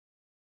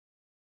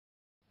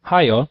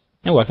Hi all,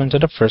 and welcome to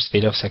the first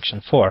video of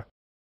section 4.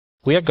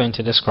 We are going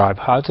to describe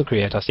how to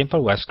create a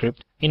simple web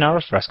script in our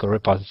Alfresco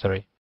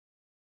repository.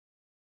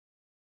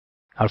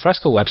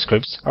 Alfresco web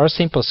scripts are a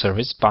simple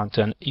service bound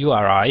to an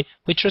URI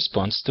which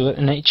responds to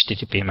an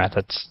HTTP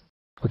methods.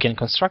 We can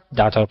construct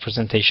data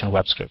representation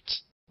web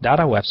scripts.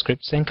 Data web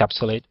scripts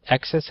encapsulate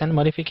access and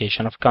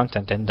modification of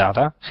content and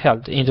data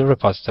held in the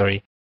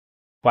repository,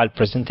 while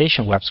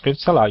presentation web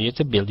scripts allow you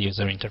to build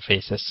user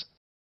interfaces.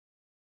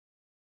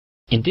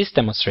 In this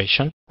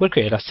demonstration, we'll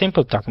create a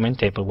simple document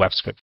table web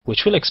script,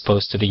 which will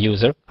expose to the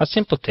user a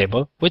simple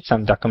table with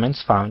some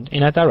documents found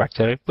in a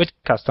directory with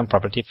custom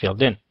property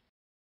filled in.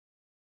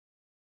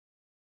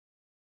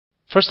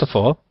 First of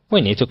all, we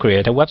need to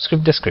create a web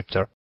script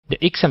descriptor. The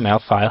XML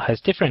file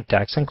has different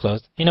tags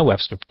enclosed in a web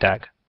script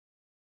tag.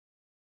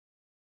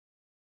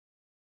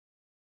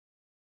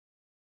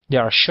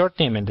 There are short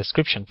name and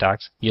description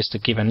tags used to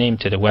give a name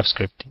to the web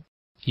script.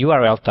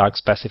 URL tag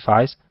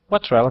specifies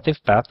what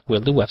relative path will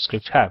the web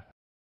script have.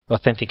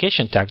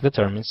 Authentication tag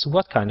determines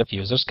what kind of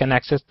users can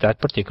access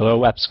that particular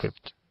web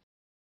script.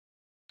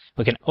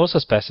 We can also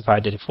specify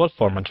the default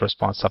format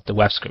response of the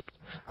web script.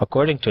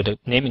 According to the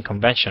naming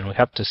convention, we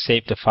have to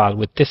save the file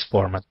with this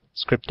format,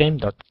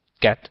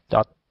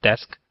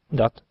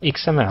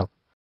 scriptname.get.desk.xml,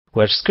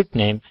 where script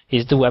name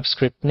is the web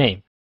script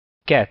name,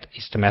 get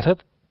is the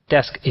method,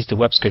 desk is the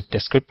web script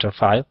descriptor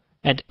file,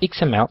 and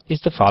XML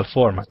is the file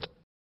format.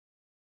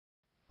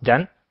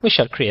 Then we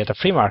shall create a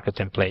free marker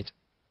template.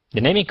 The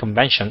naming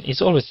convention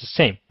is always the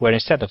same, where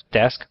instead of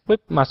desk, we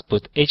must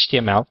put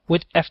HTML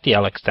with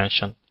FTL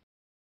extension.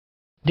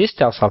 This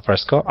tells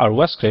Alfresco our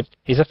web script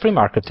is a free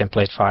marker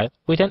template file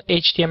with an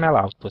HTML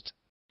output.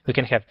 We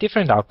can have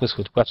different outputs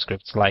with web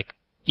scripts like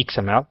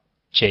XML,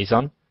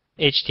 JSON,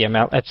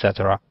 HTML,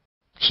 etc.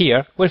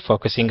 Here, we're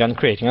focusing on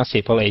creating a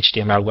simple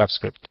HTML web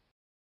script.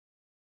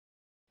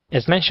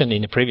 As mentioned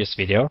in the previous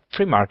video,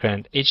 free marker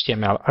and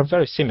HTML are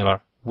very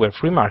similar, where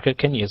free marker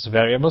can use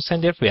variables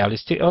and their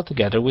values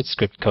together with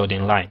script code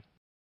in line.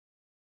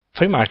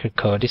 Free marker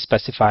code is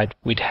specified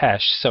with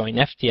hash, so in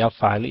FTL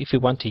file, if we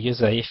want to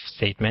use a if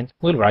statement,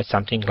 we'll write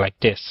something like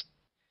this.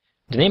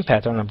 The name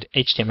pattern of the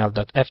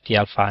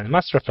html.ftl file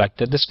must reflect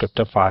the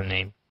descriptor file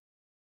name.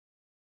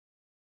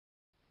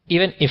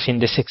 Even if in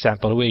this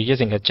example we're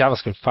using a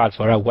JavaScript file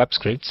for our web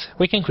scripts,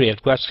 we can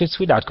create web scripts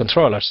without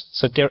controllers,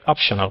 so they're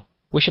optional.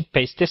 We should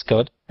paste this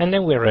code and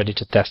then we're ready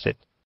to test it.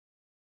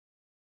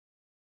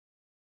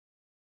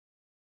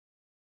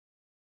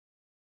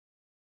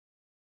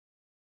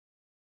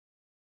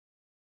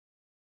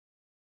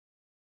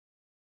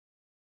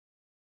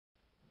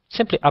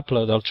 Simply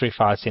upload all three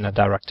files in a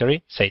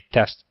directory, say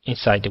test,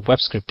 inside the web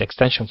script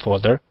extension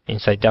folder,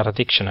 inside data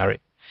dictionary.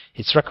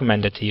 It's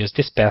recommended to use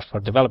this path for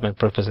development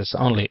purposes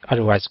only,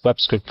 otherwise web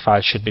script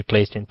files should be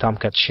placed in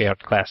Tomcat shared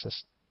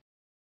classes.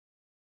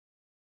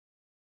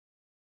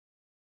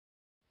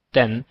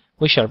 Then,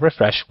 we shall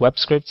refresh web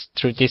scripts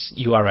through this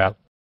URL.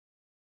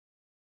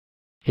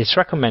 It's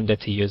recommended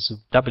to use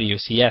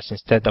WCS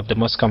instead of the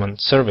most common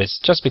service,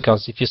 just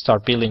because if you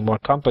start building more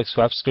complex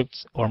web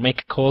scripts or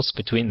make calls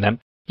between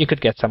them, you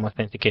could get some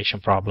authentication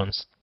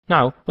problems.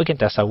 Now we can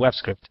test our web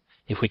script.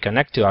 If we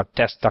connect to our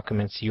test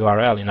documents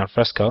URL in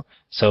Alfresco,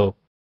 so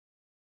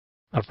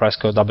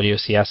Alfresco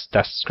WCS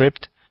test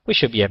script, we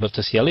should be able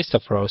to see a list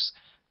of rows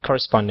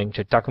corresponding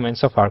to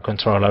documents of our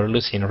controller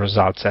Lucene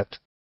result set.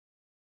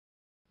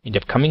 In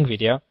the upcoming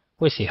video,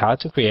 we'll see how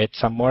to create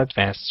some more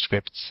advanced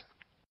scripts.